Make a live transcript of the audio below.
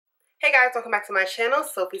Hey guys, welcome back to my channel,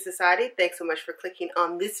 Sophie Society. Thanks so much for clicking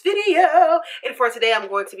on this video. And for today, I'm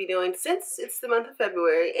going to be doing, since it's the month of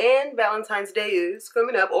February and Valentine's Day is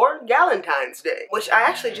coming up, or Galentine's Day, which I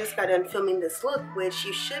actually just got done filming this look, which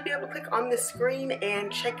you should be able to click on the screen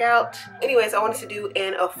and check out. Anyways, I wanted to do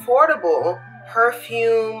an affordable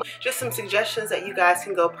perfume, just some suggestions that you guys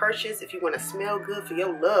can go purchase if you want to smell good for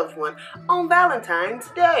your loved one on Valentine's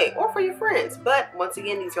Day or for your friends. But once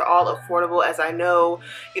again, these are all affordable, as I know,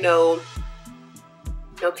 no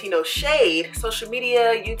tea, no shade. Social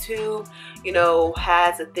media, YouTube,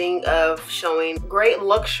 has a thing of showing great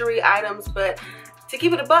luxury items, but to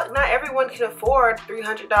keep it a buck, not everyone can afford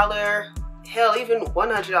 $300, hell, even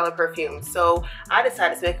 $100 perfumes. So I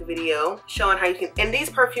decided to make a video showing how you can, and these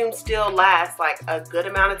perfumes still last like a good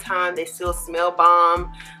amount of time. They still smell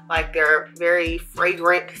bomb, like they're very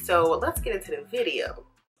fragrant. So let's get into the video.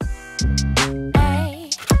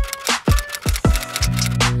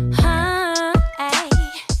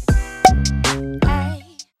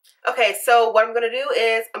 Okay, so what I'm gonna do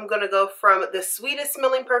is I'm gonna go from the sweetest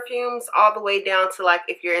smelling perfumes all the way down to, like,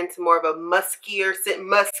 if you're into more of a muskier scent,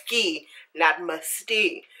 musky, not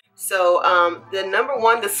musty. So the number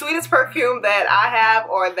one, the sweetest perfume that I have,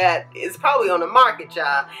 or that is probably on the market,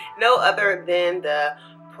 y'all, no other than the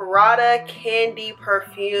Prada Candy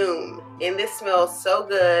perfume. And this smells so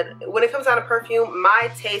good. When it comes down to perfume, my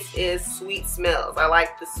taste is sweet smells. I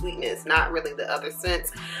like the sweetness, not really the other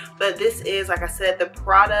scents. But this is, like I said, the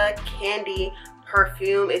Prada Candy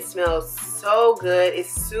perfume. It smells so good. It's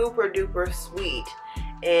super duper sweet.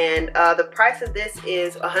 And the price of this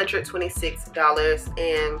is $126,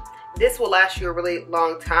 and this will last you a really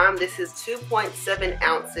long time. This is 2.7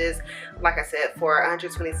 ounces, like I said, for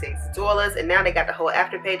 $126. And now they got the whole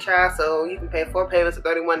Afterpay child, so you can pay 4 payments of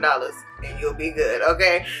 $31 and you'll be good,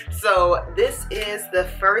 okay? So this is the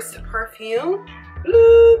first perfume.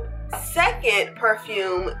 Bloop. Second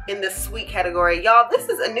perfume in the sweet category. Y'all, this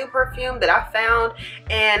is a new perfume that I found,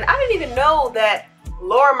 and I didn't even know that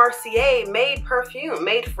Laura Mercier made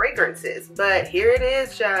fragrances, but here it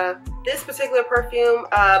is, y'all. This particular perfume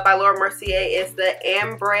by Laura Mercier is the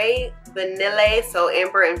Ambre Vanille, so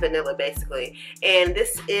amber and vanilla basically. And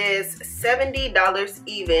this is $70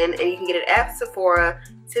 even, and you can get it at Sephora.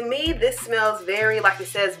 To me, this smells very, like it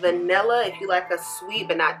says, vanilla. If you like a sweet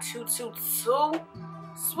but not too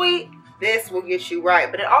sweet, this will get you right.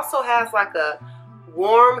 But it also has like a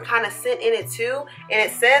warm kind of scent in it too, and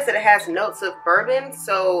it says that it has notes of bourbon,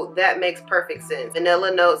 so that makes perfect sense.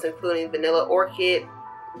 Vanilla notes including vanilla orchid,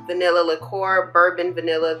 vanilla liqueur, bourbon,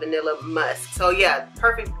 vanilla, vanilla musk. So yeah,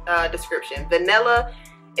 perfect description. Vanilla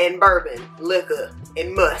and bourbon, liquor,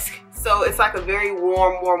 and musk. So it's like a very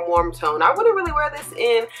warm tone. I wouldn't really wear this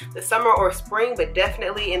in the summer or spring, but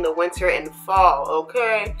definitely in the winter and fall,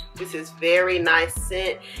 okay? This is very nice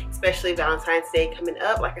scent, especially Valentine's Day coming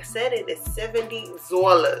up. Like I said, it is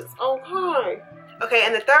 $70, okay? Okay,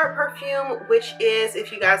 and the third perfume, which is,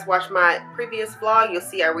 if you guys watch my previous vlog, you'll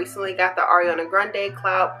see I recently got the Ariana Grande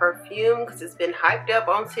Cloud perfume because it's been hyped up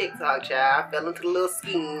on TikTok, child. I fell into the little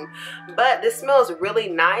scheme. But this smells really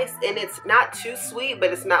nice, and it's not too sweet,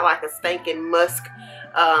 but it's not like a stinking musk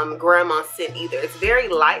grandma scent either. It's very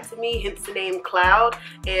light to me, hence the name Cloud.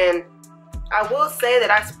 And I will say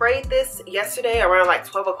that I sprayed this yesterday around like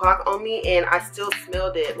 12 o'clock on me, and I still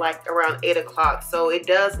smelled it like around 8 o'clock. So it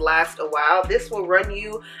does last a while. This will run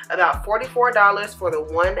you about $44 for the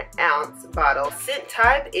 1 ounce bottle. Scent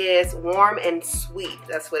type is warm and sweet.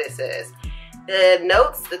 That's what it says. The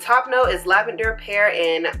notes, the top note is lavender, pear,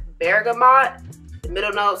 and bergamot. The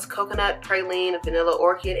middle notes, coconut, praline, vanilla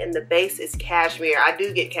orchid, and the base is cashmere. I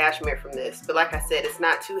do get cashmere from this, but like I said, it's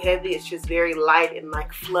not too heavy. It's just very light and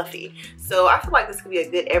like fluffy. So I feel like this could be a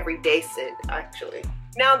good everyday scent, actually.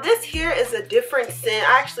 Now this here is a different scent.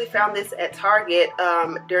 I actually found this at Target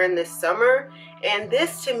during this summer, and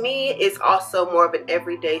this to me is also more of an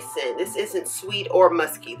everyday scent. This isn't sweet or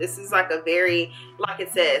musky. This is like a very, like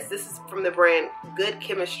it says, this is from the brand Good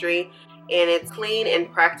Chemistry, and it's clean and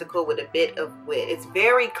practical with a bit of wit. It's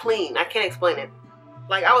very clean. I can't explain it.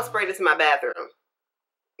 Like, I would spray this in my bathroom.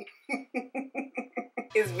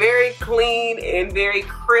 It's very clean and very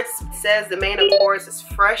crisp. It says the main accords is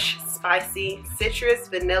fresh, spicy, citrus,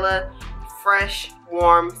 vanilla, fresh,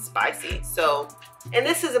 warm, spicy. So, and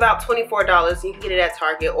this is about $24. You can get it at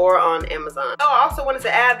Target or on Amazon. Oh, I also wanted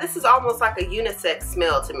to add, this is almost like a unisex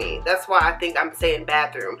smell to me. That's why I think I'm saying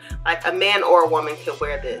bathroom. Like a man or a woman could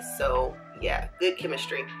wear this. So yeah, Good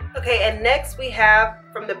Chemistry. Okay, and next we have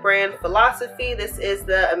from the brand Philosophy. This is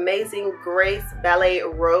the Amazing Grace Ballet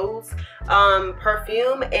Rose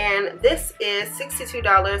perfume, and this is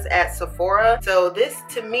 $62 at Sephora. So this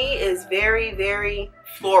to me is very, very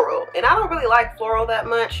floral, and I don't really like floral that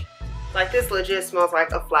much. Like, this legit smells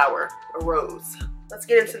like a flower, a rose. Let's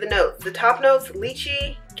get into the notes. The top notes: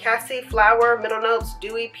 lychee, cassie flower. Middle notes: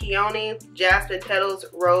 dewy peony, jasmine petals,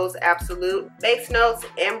 rose absolute. Base notes: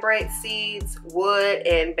 ambrate seeds, wood,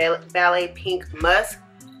 and ballet pink musk.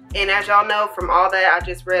 And as y'all know from all that I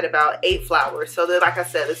just read, about 8 flowers. So like I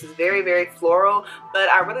said, this is very, very floral, but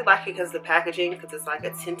I really like it because of the packaging, because it's like a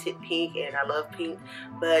tinted pink and I love pink.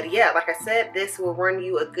 But yeah, like I said, this will run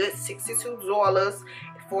you a good $62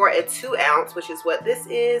 for a 2 ounce, which is what this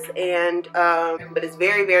is. And but it's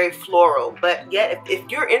very, very floral. But yeah,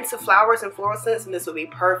 if you're into flowers and floral scents, then this will be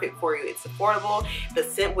perfect for you. It's affordable. The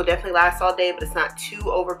scent will definitely last all day, but it's not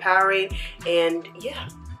too overpowering. And yeah.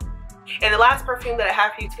 And the last perfume that I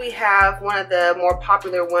have for you, we have one of the more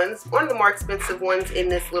popular ones, one of the more expensive ones in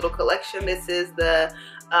this little collection. This is the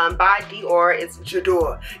by Dior. It's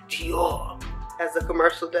Dior, as the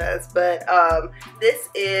commercial does. But this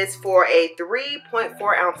is for a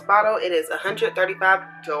 3.4 ounce bottle. It is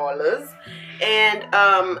 $135. And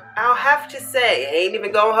I'll have to say, I ain't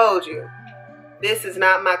even gonna hold you, this is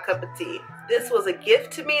not my cup of tea. This was a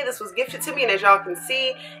gift to me. This was gifted to me, and as y'all can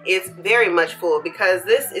see, it's very much full, because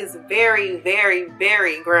this is very, very,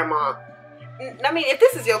 very grandma. I mean, if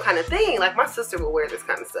this is your kind of thing, like, my sister will wear this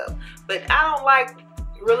kind of stuff. But I don't like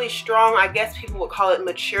really strong, I guess people would call it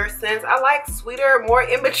mature scents. I like sweeter, more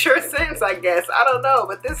immature scents, I guess. I don't know,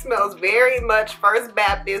 but this smells very much First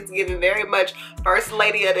Baptist, giving very much First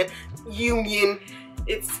Lady of the Union.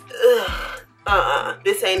 It's,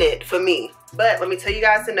 this ain't it for me. But let me tell you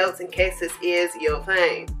guys the notes in case this is your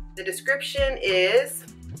thing. The description is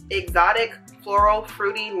exotic floral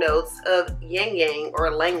fruity notes of yang yang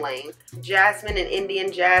or lang lang, jasmine and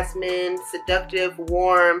Indian jasmine, seductive,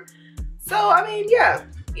 warm. So I mean, yeah,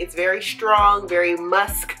 it's very strong, very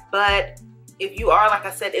musk. But if you are, like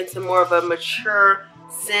I said, into more of a mature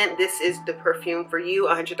scent, this is the perfume for you.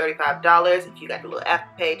 $135. If you got the little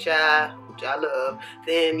Afterpay, child, which I love,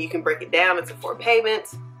 then you can break it down into 4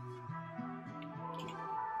 payments.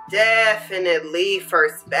 Definitely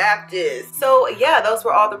First Baptist. So yeah, those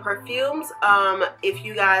were all the perfumes. If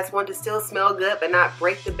you guys want to still smell good but not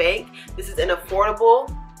break the bank, this is an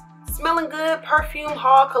affordable, smelling good perfume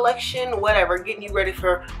haul collection, whatever, getting you ready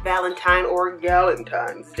for Valentine or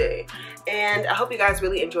Galentine's Day. And I hope you guys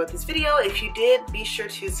really enjoyed this video. If you did, be sure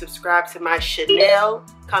to subscribe to my channel,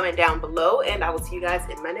 comment down below, and I will see you guys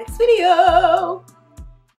in my next video.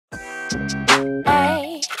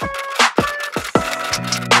 Hey.